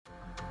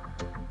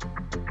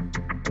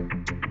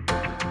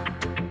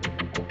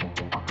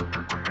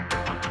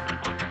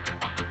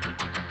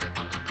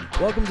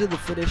Welcome to the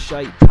Fittest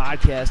Shite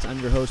podcast. I'm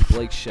your host,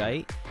 Blake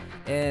Shite,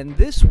 and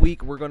this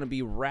week we're going to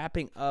be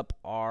wrapping up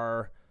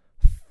our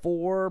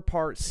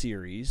 4-part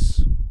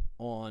series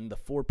on the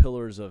 4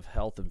 pillars of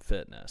health and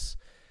fitness.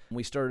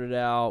 We started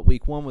out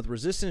week 1 with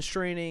resistance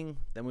training,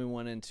 then we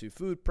went into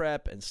food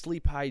prep and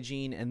sleep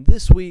hygiene, and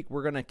this week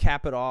we're going to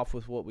cap it off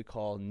with what we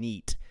call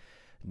NEAT,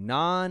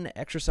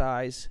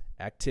 non-exercise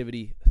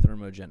activity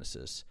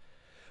thermogenesis.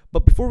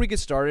 But before we get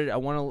started, I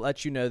want to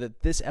let you know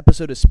that this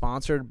episode is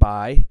sponsored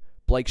by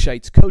Blake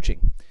Shite's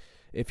Coaching.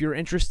 If you're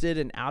interested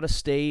in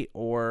out-of-state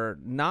or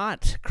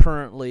not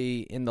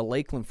currently in the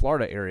Lakeland,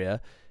 Florida area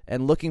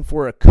and looking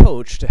for a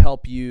coach to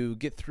help you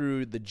get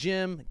through the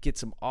gym, get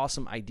some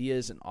awesome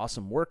ideas and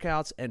awesome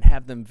workouts, and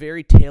have them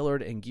very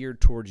tailored and geared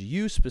towards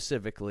you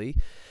specifically,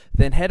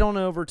 then head on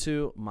over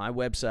to my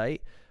website,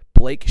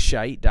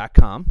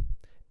 blakeshite.com,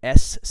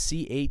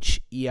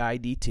 SCHEIDT,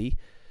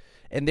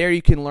 and there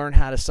you can learn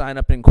how to sign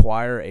up and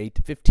inquire a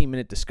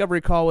 15-minute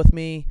discovery call with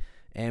me,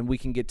 and we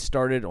can get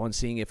started on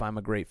seeing if I'm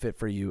a great fit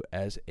for you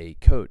as a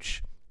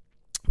coach.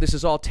 This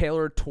is all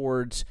tailored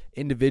towards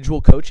individual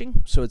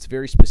coaching, so it's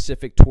very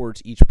specific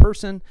towards each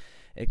person.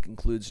 It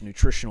includes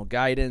nutritional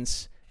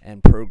guidance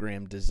and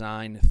program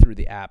design through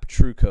the app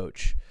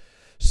TrueCoach.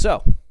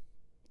 So,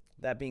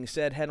 that being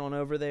said, head on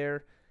over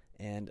there,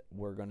 and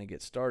we're going to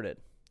get started.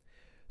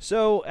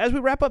 So, as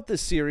we wrap up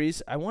this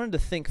series, I wanted to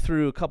think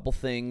through a couple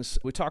things.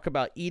 We talk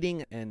about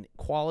eating and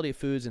quality of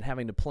foods and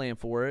having to plan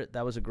for it.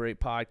 That was a great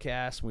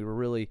podcast. We were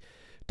really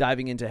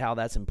diving into how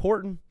that's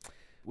important.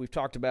 We've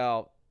talked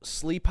about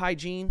sleep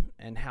hygiene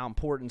and how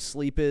important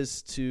sleep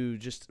is to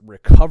just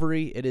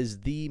recovery. It is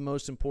the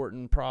most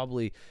important,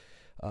 probably,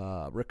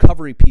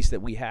 recovery piece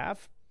that we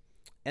have.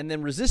 And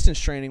then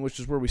resistance training, which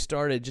is where we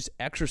started, just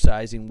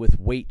exercising with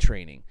weight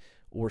training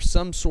or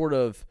some sort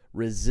of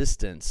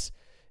resistance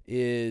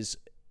is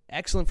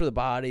excellent for the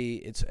body.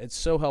 It's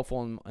so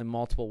helpful in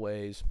multiple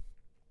ways.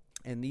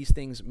 And these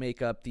things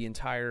make up the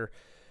entire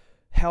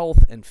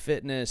health and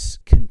fitness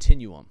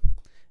continuum.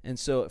 And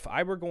so if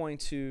I were going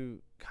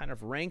to kind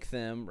of rank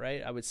them,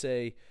 right, I would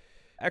say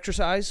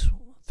exercise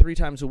 3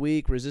 times a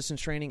week, resistance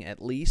training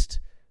at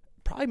least,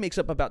 probably makes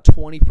up about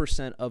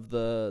 20% of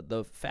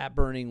the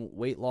fat-burning,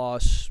 weight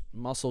loss,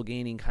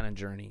 muscle-gaining kind of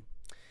journey.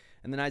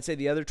 And then I'd say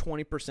the other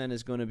 20%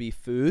 is going to be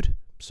food,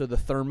 so the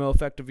thermo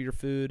effect of your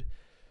food.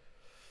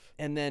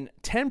 And then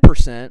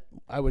 10%,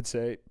 I would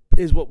say,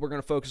 is what we're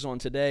going to focus on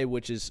today,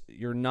 which is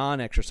your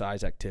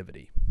non-exercise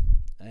activity.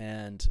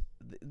 And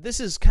this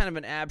is kind of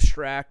an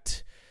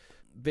abstract,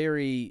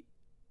 very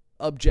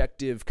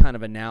objective kind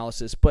of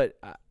analysis, but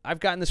I've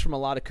gotten this from a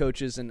lot of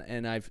coaches,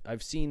 and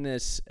I've seen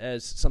this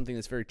as something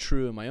that's very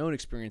true in my own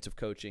experience of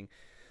coaching,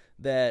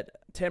 that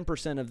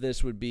 10% of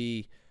this would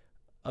be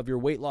of your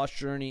weight loss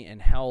journey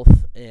and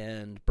health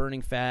and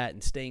burning fat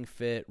and staying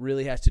fit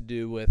really has to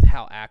do with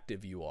how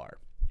active you are.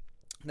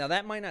 Now,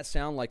 that might not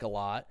sound like a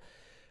lot,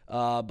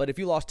 but if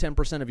you lost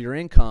 10% of your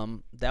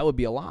income, that would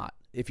be a lot.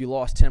 If you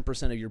lost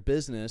 10% of your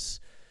business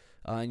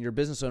and you're a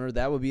business owner,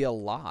 that would be a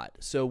lot.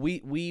 So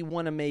we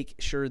want to make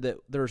sure that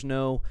there's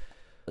no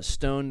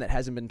stone that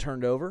hasn't been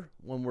turned over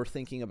when we're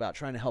thinking about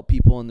trying to help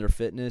people in their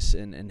fitness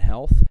and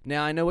health.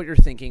 Now, I know what you're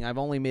thinking. I've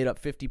only made up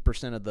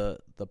 50% of the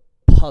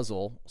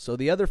puzzle. So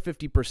the other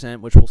 50%,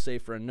 which we'll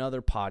save for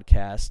another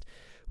podcast,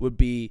 would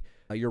be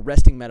your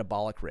resting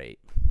metabolic rate.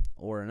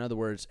 Or in other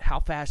words, how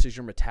fast is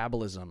your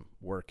metabolism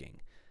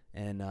working?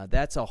 And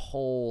that's a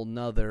whole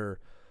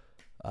nother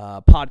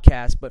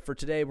podcast. But for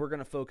today, we're going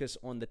to focus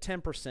on the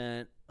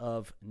 10%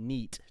 of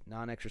NEAT,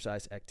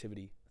 non-exercise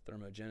activity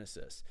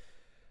thermogenesis.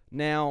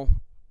 Now,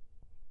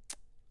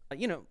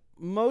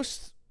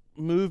 most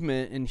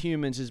movement in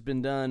humans has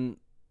been done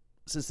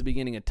since the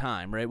beginning of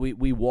time, right?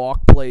 We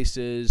walk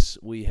places.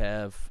 We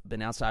have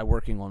been outside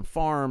working on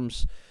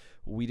farms.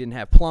 We didn't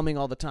have plumbing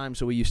all the time,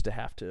 so we used to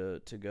have to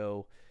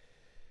go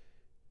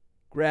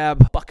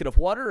grab a bucket of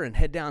water and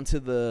head down to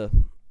the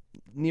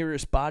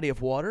nearest body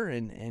of water,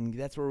 and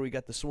that's where we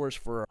got the source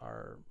for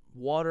our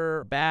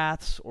water,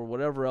 baths, or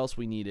whatever else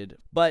we needed.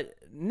 But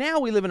now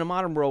we live in a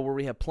modern world where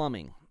we have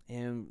plumbing,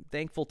 and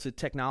thankful to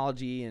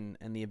technology and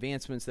the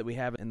advancements that we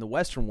have in the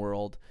Western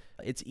world,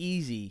 it's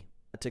easy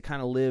to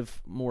kind of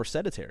live more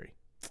sedentary.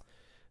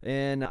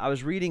 And I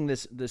was reading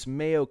this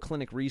Mayo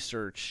Clinic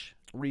research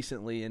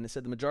recently, and it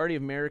said the majority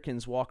of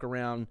Americans walk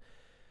around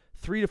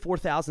 3,000 to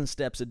 4,000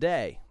 steps a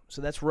day.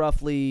 So that's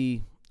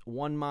roughly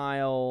 1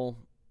 mile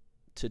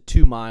to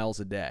 2 miles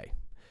a day.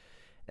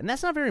 And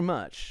that's not very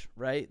much,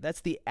 right?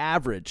 That's the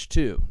average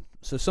too.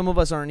 So some of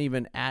us aren't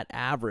even at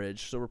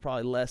average, so we're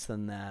probably less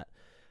than that.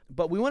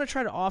 But we want to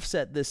try to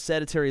offset this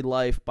sedentary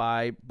life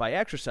by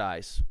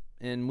exercise,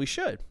 and we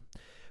should.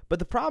 But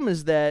the problem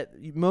is that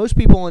most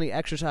people only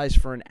exercise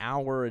for an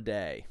hour a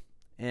day.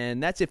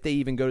 And that's if they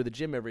even go to the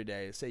gym every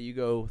day. Say you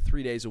go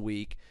 3 days a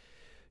week.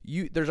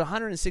 There's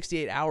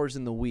 168 hours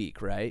in the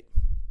week, right?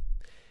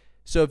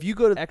 So if you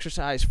go to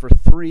exercise for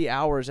 3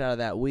 hours out of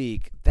that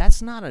week,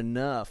 that's not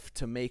enough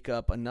to make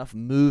up enough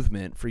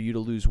movement for you to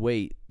lose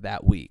weight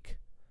that week.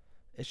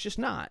 It's just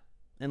not,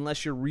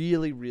 unless you're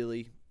really,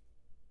 really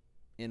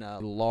in a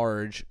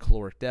large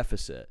caloric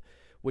deficit,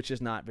 which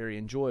is not very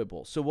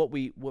enjoyable. So what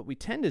we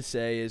tend to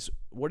say is,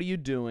 what are you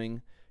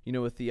doing,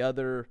 with the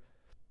other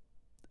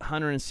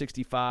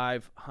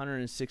 165,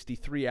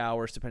 163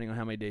 hours, depending on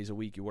how many days a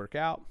week you work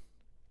out,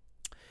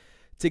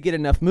 to get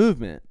enough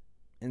movement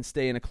and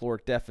stay in a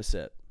caloric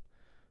deficit.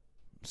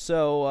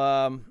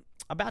 So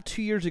about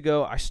 2 years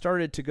ago, I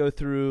started to go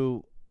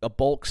through a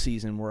bulk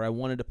season where I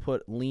wanted to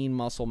put lean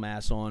muscle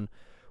mass on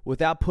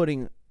without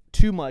putting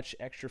too much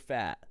extra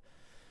fat.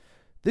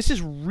 This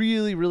is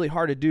really, really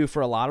hard to do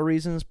for a lot of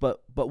reasons, but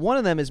one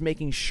of them is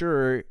making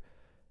sure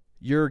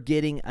you're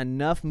getting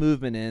enough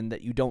movement in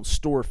that you don't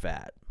store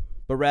fat,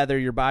 but rather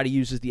your body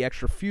uses the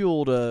extra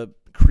fuel to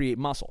create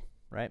muscle,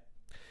 right?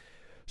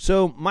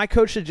 So my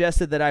coach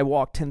suggested that I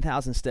walk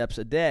 10,000 steps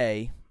a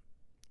day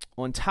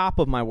on top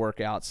of my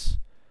workouts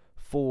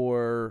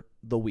for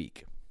the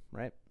week,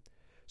 right?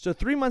 So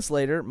 3 months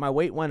later, my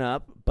weight went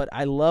up, but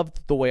I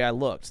loved the way I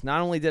looked.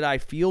 Not only did I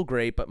feel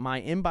great, but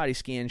my in-body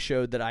scan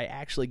showed that I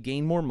actually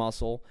gained more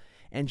muscle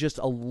and just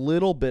a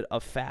little bit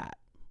of fat.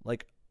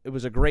 Like, it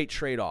was a great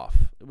trade-off.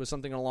 It was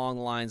something along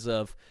the lines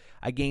of,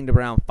 I gained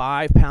around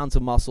 5 pounds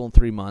of muscle in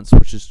 3 months,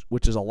 which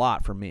is a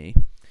lot for me.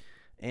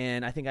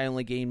 And I think I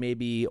only gained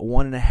maybe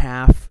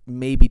 1.5,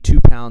 maybe 2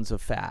 pounds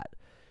of fat.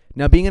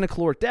 Now, being in a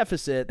caloric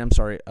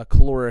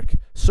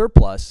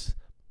surplus,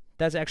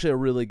 that's actually a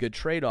really good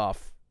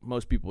trade-off,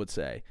 most people would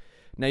say.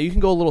 Now, you can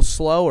go a little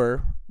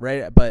slower,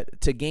 right?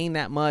 But to gain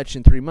that much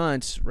in 3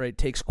 months, right,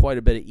 takes quite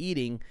a bit of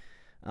eating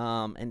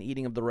and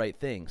eating of the right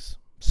things.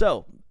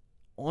 So,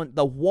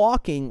 the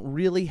walking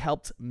really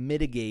helped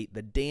mitigate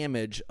the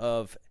damage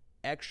of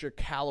extra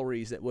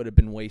calories that would have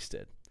been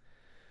wasted.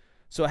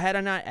 So, had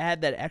I not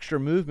had that extra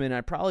movement,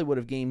 I probably would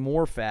have gained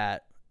more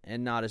fat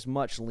and not as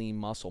much lean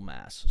muscle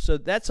mass. So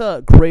that's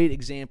a great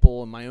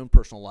example in my own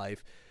personal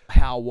life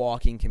how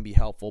walking can be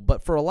helpful.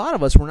 But for a lot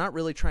of us, we're not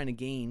really trying to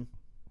gain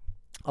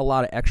a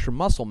lot of extra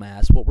muscle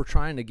mass. What we're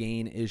trying to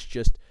gain is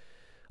just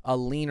a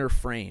leaner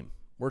frame.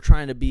 We're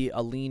trying to be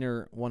a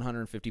leaner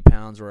 150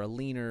 pounds or a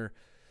leaner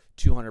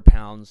 200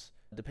 pounds,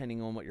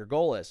 depending on what your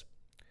goal is.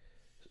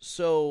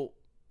 So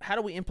how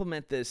do we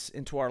implement this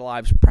into our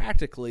lives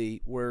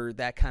practically where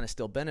that kind of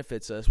still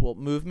benefits us? Well,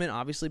 movement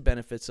obviously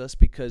benefits us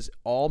because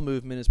all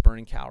movement is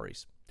burning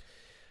calories.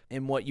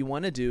 And what you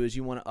want to do is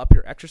you want to up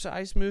your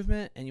exercise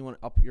movement and you want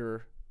to up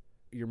your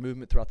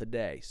movement throughout the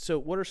day. So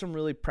what are some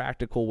really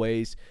practical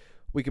ways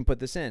we can put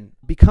this in?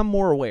 Become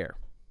more aware.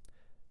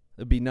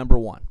 That would be number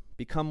one.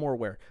 Become more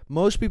aware.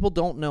 Most people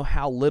don't know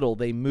how little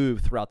they move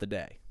throughout the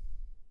day.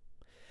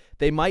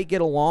 They might get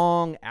a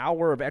long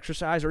hour of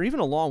exercise or even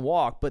a long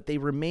walk, but they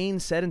remain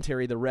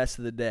sedentary the rest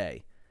of the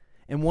day.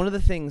 And one of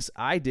the things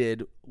I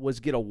did was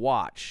get a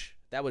watch.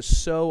 That was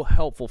so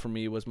helpful for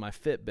me, was my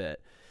Fitbit.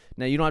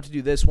 Now, you don't have to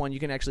do this one. You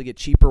can actually get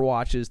cheaper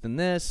watches than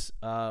this,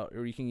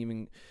 or you can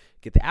even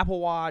get the Apple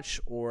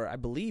Watch, or I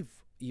believe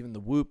even the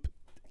Whoop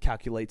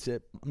calculates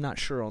it. I'm not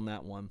sure on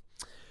that one.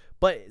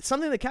 But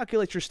something that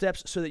calculates your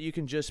steps so that you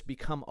can just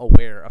become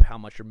aware of how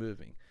much you're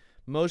moving.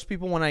 Most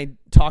people, when I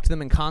talk to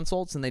them in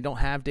consults and they don't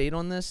have data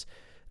on this,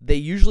 they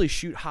usually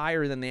shoot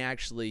higher than they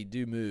actually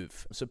do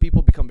move. So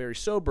people become very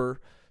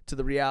sober to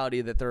the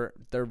reality that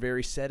they're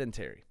very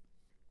sedentary.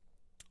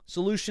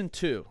 Solution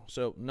 2.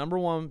 So number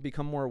 1,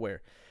 become more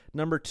aware.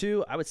 Number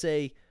 2, I would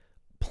say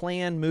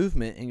plan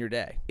movement in your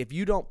day. If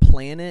you don't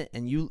plan it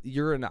and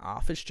you're in an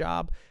office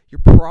job, you're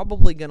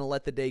probably going to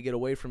let the day get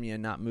away from you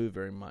and not move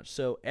very much.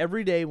 So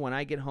every day when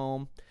I get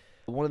home,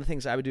 one of the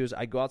things I would do is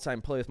I go outside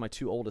and play with my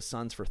 2 oldest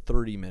sons for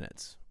 30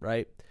 minutes,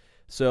 right?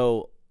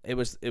 So it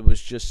was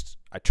just,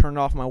 I turned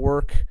off my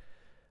work,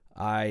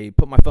 I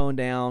put my phone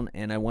down,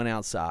 and I went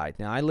outside.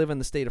 Now, I live in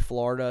the state of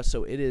Florida,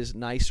 so it is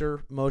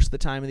nicer most of the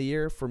time of the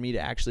year for me to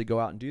actually go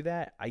out and do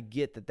that. I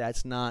get that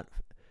that's not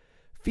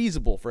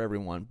feasible for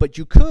everyone, but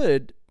you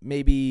could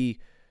maybe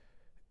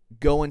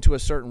go into a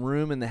certain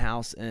room in the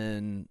house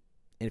and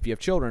if you have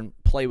children,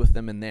 play with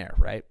them in there,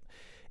 right?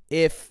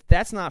 If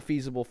that's not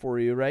feasible for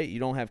you, right, you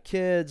don't have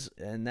kids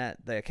and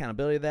the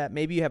accountability of that,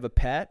 maybe you have a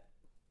pet,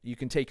 you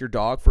can take your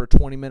dog for a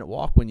 20-minute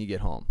walk when you get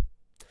home.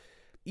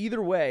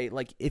 Either way,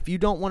 like if you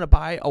don't want to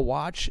buy a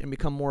watch and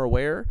become more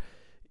aware,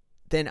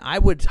 then I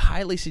would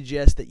highly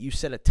suggest that you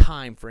set a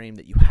time frame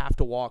that you have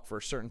to walk for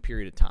a certain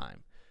period of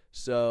time.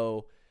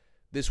 So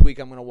this week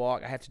I'm going to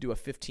walk, I have to do a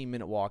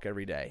 15-minute walk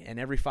every day, and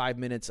every 5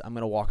 minutes I'm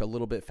going to walk a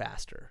little bit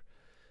faster.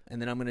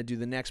 And then I'm going to do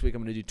the next week,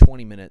 I'm going to do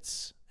 20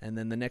 minutes. And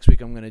then the next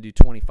week I'm going to do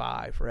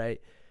 25, right?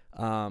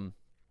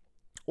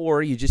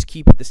 Or you just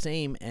keep it the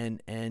same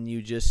and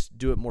you just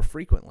do it more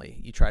frequently.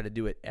 You try to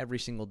do it every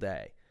single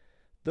day.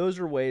 Those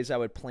are ways I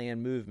would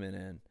plan movement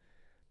in.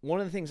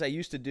 One of the things I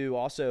used to do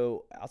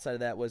also outside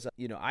of that was,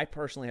 I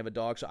personally have a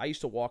dog, so I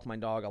used to walk my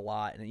dog a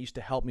lot, and it used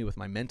to help me with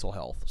my mental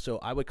health. So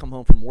I would come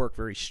home from work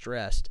very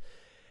stressed,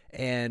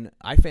 and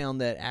I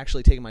found that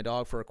actually taking my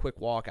dog for a quick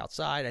walk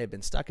outside, I had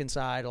been stuck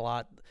inside a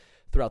lot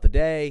throughout the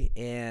day,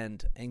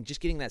 and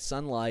just getting that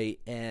sunlight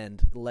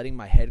and letting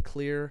my head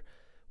clear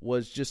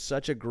was just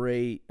such a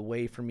great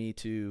way for me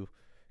to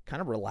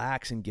kind of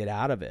relax and get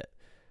out of it.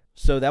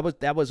 So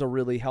that was a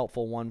really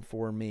helpful one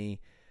for me.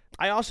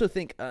 I also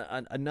think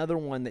another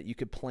one that you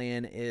could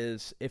plan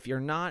is, if you're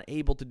not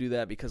able to do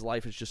that because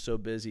life is just so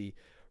busy,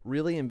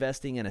 really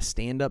investing in a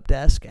stand-up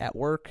desk at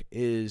work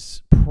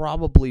is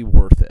probably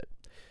worth it.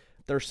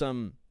 There's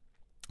some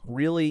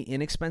really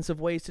inexpensive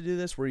ways to do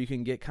this where you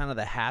can get kind of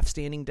the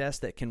half-standing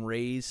desk that can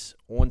raise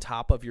on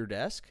top of your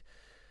desk.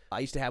 I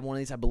used to have one of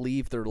these. I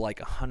believe they're like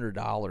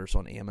 $100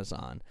 on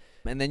Amazon.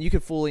 And then you can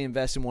fully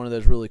invest in one of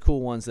those really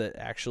cool ones that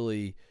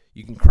actually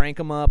you can crank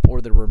them up,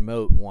 or the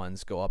remote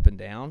ones go up and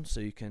down,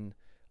 so you can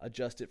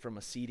adjust it from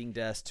a seating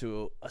desk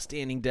to a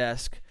standing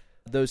desk.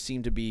 Those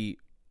seem to be,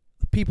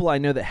 people I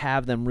know that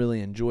have them really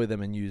enjoy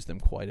them and use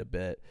them quite a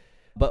bit.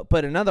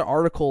 But another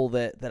article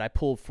that I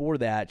pulled for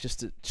that,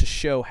 just to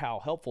show how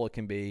helpful it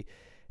can be,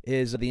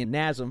 is the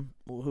NASM,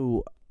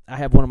 who I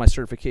have one of my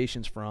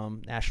certifications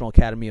from, National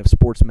Academy of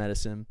Sports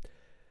Medicine.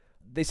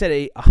 They said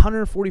a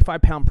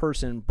 145-pound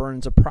person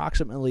burns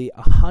approximately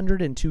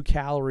 102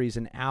 calories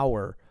an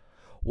hour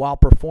while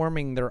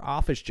performing their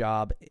office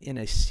job in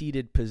a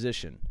seated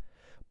position.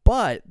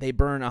 But they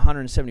burn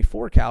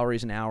 174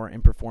 calories an hour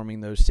in performing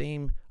those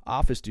same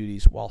office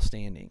duties while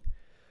standing.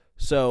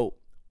 So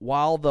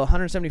while the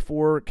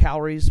 174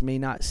 calories may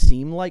not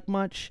seem like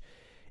much,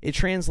 it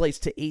translates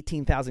to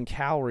 18,000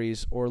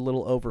 calories, or a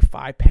little over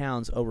 5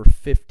 pounds over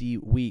 50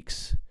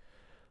 weeks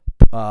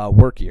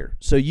work year.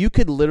 So you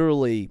could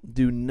literally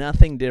do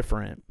nothing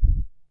different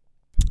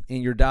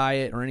in your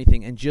diet or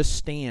anything and just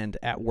stand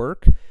at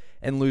work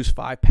and lose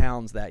 5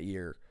 pounds that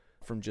year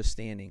from just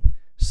standing.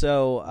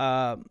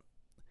 So,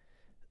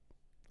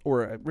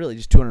 or really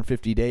just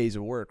 250 days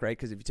of work, right?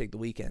 Because if you take the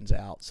weekends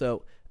out.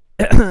 So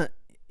it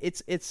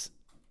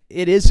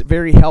is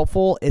very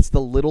helpful. It's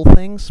the little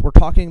things. We're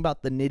talking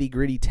about the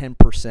nitty-gritty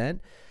 10%,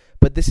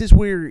 but this is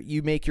where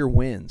you make your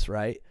wins,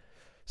 right?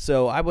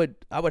 So I would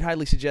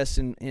highly suggest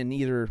in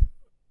either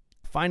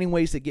finding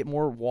ways to get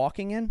more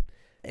walking in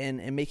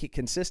and make it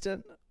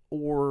consistent,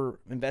 or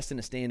invest in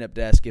a stand-up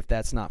desk if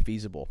that's not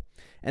feasible.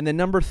 And then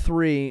number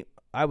 3,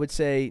 I would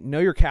say know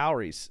your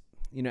calories.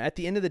 At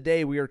the end of the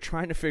day, we are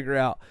trying to figure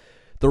out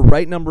the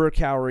right number of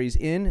calories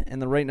in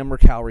and the right number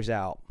of calories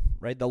out,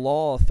 right? The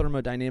law of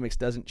thermodynamics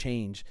doesn't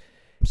change.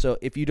 So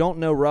if you don't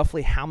know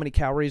roughly how many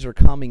calories are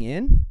coming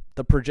in,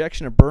 the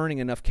projection of burning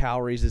enough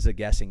calories is a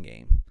guessing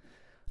game.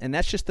 And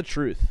that's just the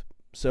truth.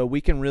 So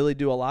we can really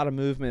do a lot of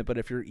movement, but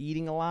if you're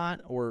eating a lot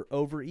or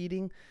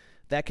overeating,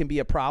 that can be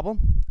a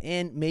problem.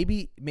 And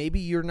maybe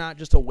you're not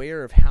just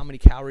aware of how many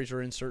calories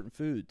are in certain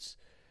foods.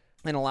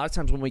 And a lot of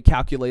times when we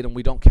calculate them,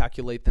 we don't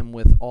calculate them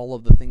with all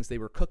of the things they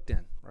were cooked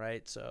in,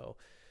 right? So,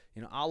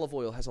 olive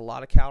oil has a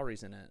lot of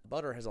calories in it.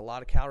 Butter has a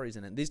lot of calories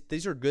in it.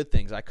 These are good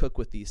things. I cook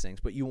with these things,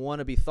 but you want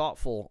to be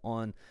thoughtful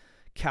on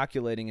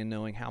calculating and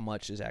knowing how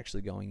much is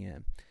actually going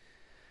in.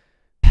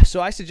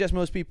 So I suggest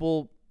most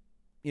people,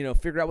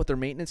 figure out what their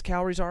maintenance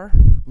calories are.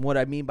 What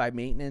I mean by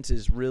maintenance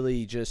is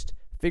really just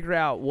figure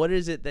out what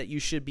is it that you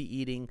should be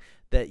eating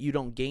that you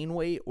don't gain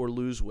weight or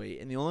lose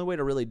weight. And the only way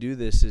to really do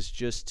this is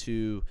just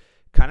to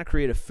kind of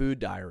create a food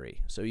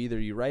diary. So either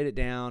you write it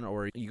down,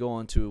 or you go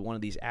onto one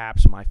of these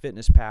apps,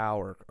 MyFitnessPal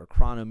or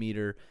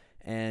Chronometer,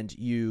 and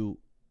you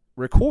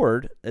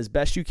record as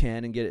best you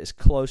can and get as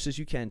close as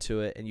you can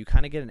to it, and you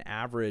kind of get an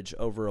average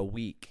over a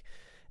week.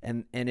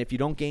 And if you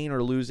don't gain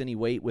or lose any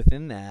weight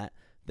within that,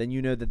 then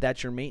you know that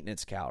that's your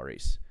maintenance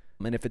calories.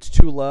 And if it's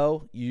too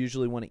low, you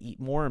usually want to eat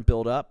more and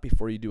build up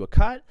before you do a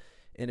cut.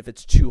 And if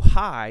it's too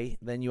high,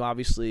 then you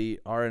obviously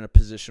are in a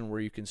position where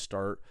you can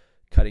start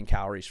cutting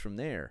calories from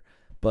there.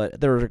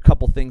 But there are a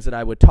couple things that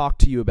I would talk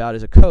to you about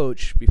as a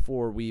coach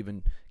before we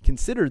even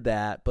considered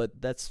that,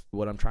 but that's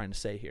what I'm trying to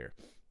say here.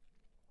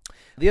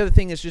 The other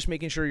thing is just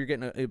making sure you're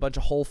getting a bunch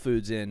of whole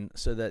foods in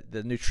so that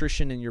the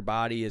nutrition in your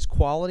body is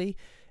quality.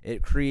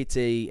 It creates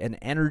an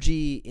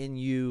energy in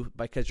you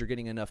because you're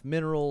getting enough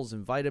minerals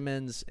and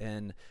vitamins,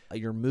 and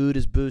your mood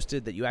is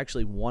boosted that you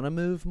actually want to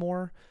move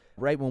more,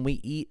 right? When we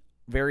eat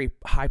very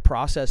high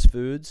processed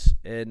foods,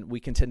 and we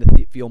can tend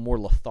to feel more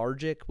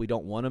lethargic, we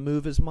don't want to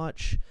move as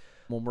much.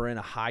 When we're in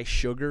a high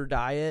sugar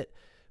diet,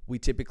 we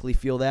typically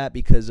feel that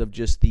because of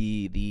just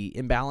the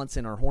imbalance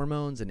in our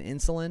hormones and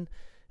insulin.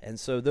 And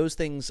so those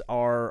things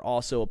are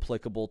also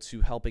applicable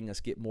to helping us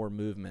get more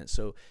movement.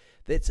 So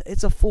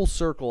it's a full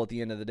circle at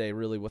the end of the day,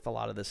 really, with a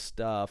lot of this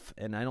stuff.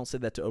 And I don't say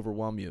that to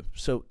overwhelm you.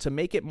 So to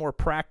make it more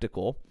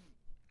practical,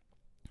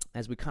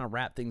 as we kind of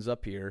wrap things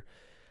up here,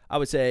 I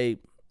would say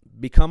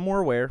become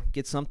more aware.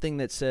 Get something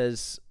that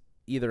says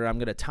either I'm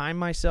going to time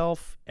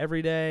myself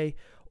every day,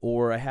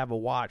 or I have a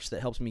watch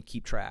that helps me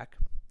keep track.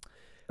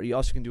 Or you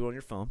also can do it on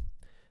your phone.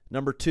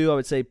 Number 2, I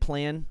would say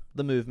plan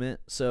the movement.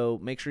 So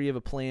make sure you have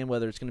a plan,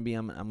 whether it's going to be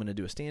I'm going to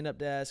do a stand-up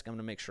desk. I'm going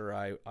to make sure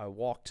I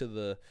walk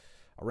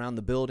around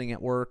the building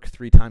at work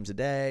 3 times a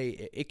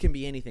day. It can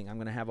be anything. I'm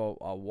going to have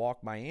a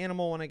walk my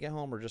animal when I get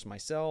home, or just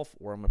myself,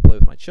 or I'm going to play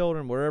with my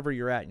children, wherever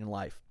you're at in your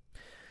life.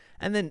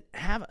 And then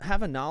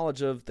have a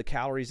knowledge of the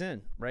calories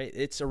in, right?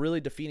 It's a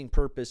really defeating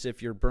purpose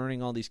if you're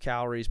burning all these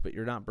calories, but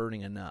you're not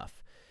burning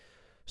enough.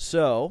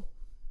 So,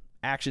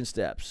 action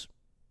steps.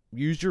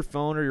 use your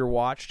phone or your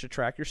watch to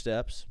track your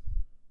steps.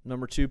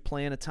 Number 2,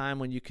 plan a time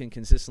when you can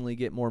consistently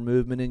get more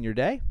movement in your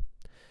day.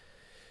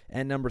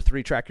 And number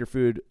 3, track your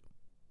food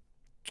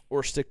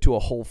or stick to a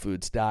whole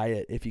foods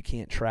diet if you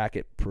can't track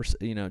it.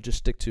 Just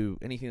stick to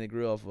anything that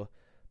grew off a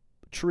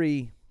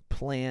tree,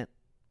 plant,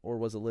 or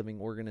was a living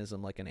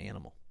organism like an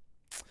animal.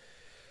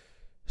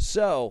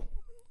 So,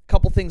 a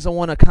couple things I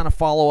want to kind of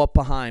follow up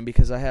behind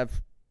because I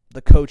have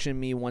the coach in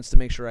me wants to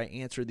make sure I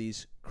answer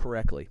these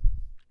correctly.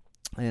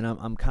 And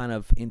I'm kind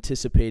of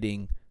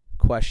anticipating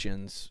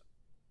questions,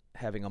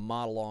 having a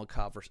monologue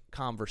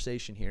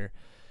conversation here.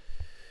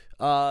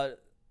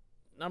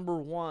 Number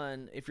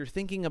 1, if you're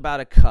thinking about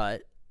a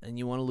cut and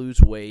you want to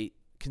lose weight,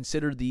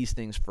 consider these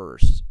things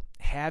first.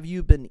 Have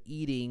you been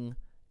eating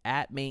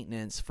at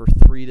maintenance for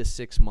 3 to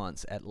 6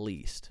 months at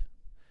least?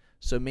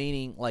 So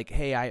meaning like,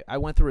 hey, I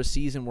went through a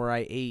season where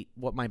I ate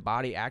what my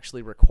body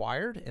actually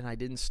required and I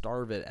didn't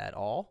starve it at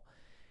all.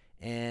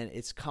 And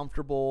it's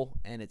comfortable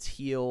and it's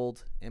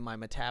healed and my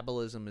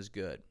metabolism is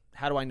good.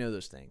 How do I know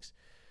those things?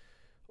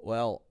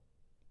 Well,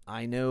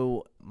 I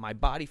know my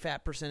body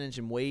fat percentage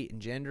and weight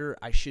and gender,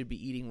 I should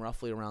be eating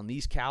roughly around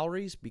these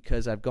calories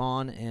because I've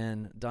gone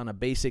and done a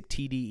basic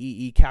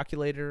TDEE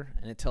calculator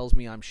and it tells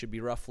me I should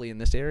be roughly in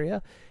this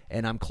area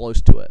and I'm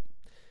close to it.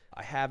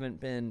 I haven't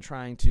been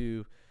trying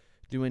to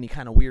do any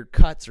kind of weird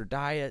cuts or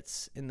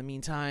diets in the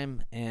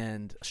meantime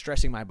and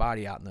stressing my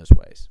body out in those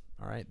ways.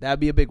 All right, that'd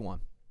be a big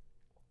one.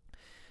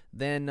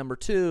 Then number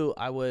 2,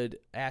 I would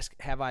ask,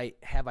 have I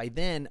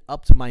then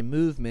upped my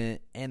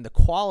movement and the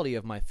quality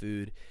of my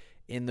food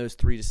in those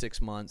 3 to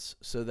 6 months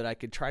so that I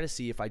could try to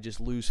see if I just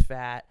lose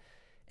fat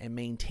and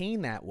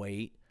maintain that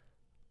weight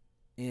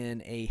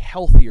in a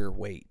healthier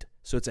weight.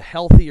 So it's a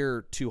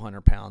healthier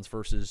 200 pounds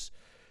versus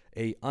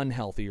a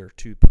unhealthier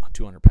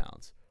 200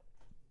 pounds.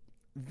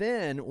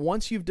 Then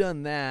once you've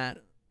done that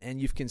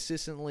and you've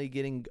consistently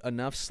getting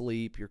enough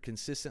sleep, you're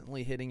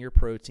consistently hitting your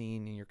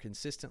protein and you're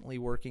consistently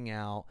working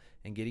out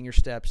and getting your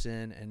steps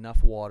in,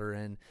 enough water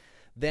in,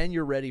 then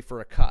you're ready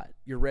for a cut.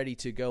 You're ready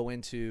to go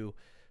into,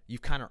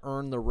 you've kind of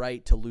earned the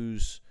right to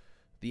lose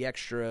the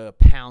extra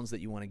pounds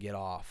that you want to get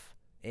off.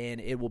 And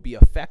it will be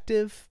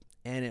effective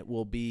and it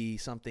will be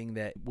something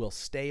that will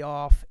stay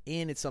off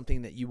and it's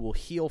something that you will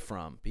heal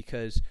from,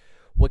 because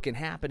what can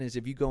happen is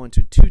if you go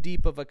into too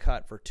deep of a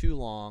cut for too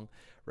long,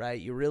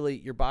 right,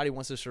 your body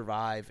wants to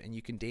survive and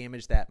you can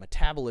damage that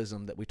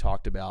metabolism that we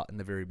talked about in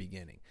the very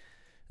beginning.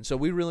 And so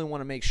we really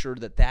want to make sure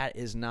that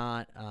is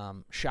not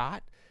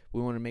shot.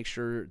 We want to make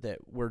sure that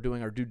we're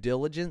doing our due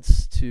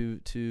diligence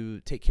to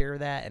take care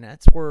of that. And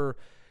that's where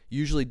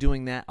usually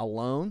doing that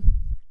alone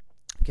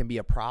can be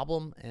a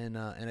problem, and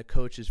a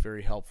coach is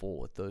very helpful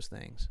with those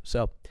things.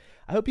 So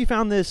I hope you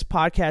found this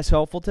podcast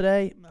helpful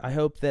today. I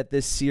hope that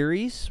this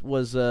series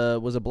was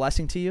a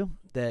blessing to you,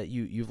 that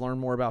you've learned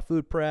more about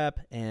food prep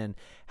and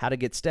how to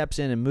get steps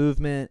in and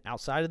movement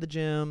outside of the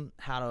gym,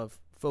 how to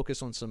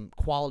focus on some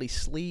quality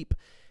sleep,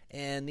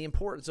 and the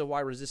importance of why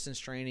resistance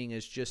training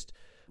is just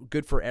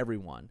good for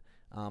everyone,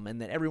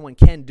 and that everyone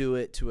can do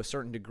it to a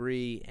certain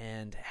degree,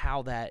 and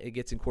how that it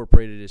gets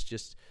incorporated is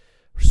just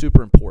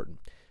super important.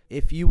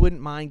 If you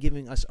wouldn't mind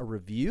giving us a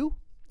review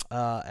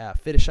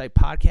at Fitishite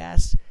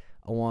Podcast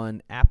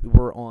on app,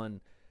 we're on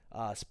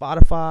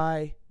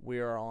Spotify, we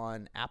are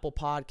on Apple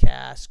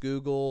Podcasts,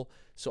 Google.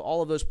 So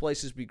all of those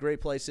places would be great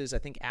places. I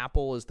think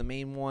Apple is the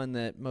main one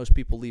that most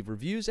people leave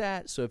reviews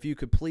at. So if you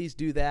could please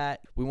do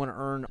that. We want to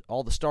earn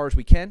all the stars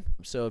we can.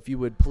 So if you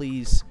would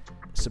please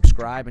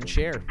subscribe and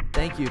share.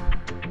 Thank you.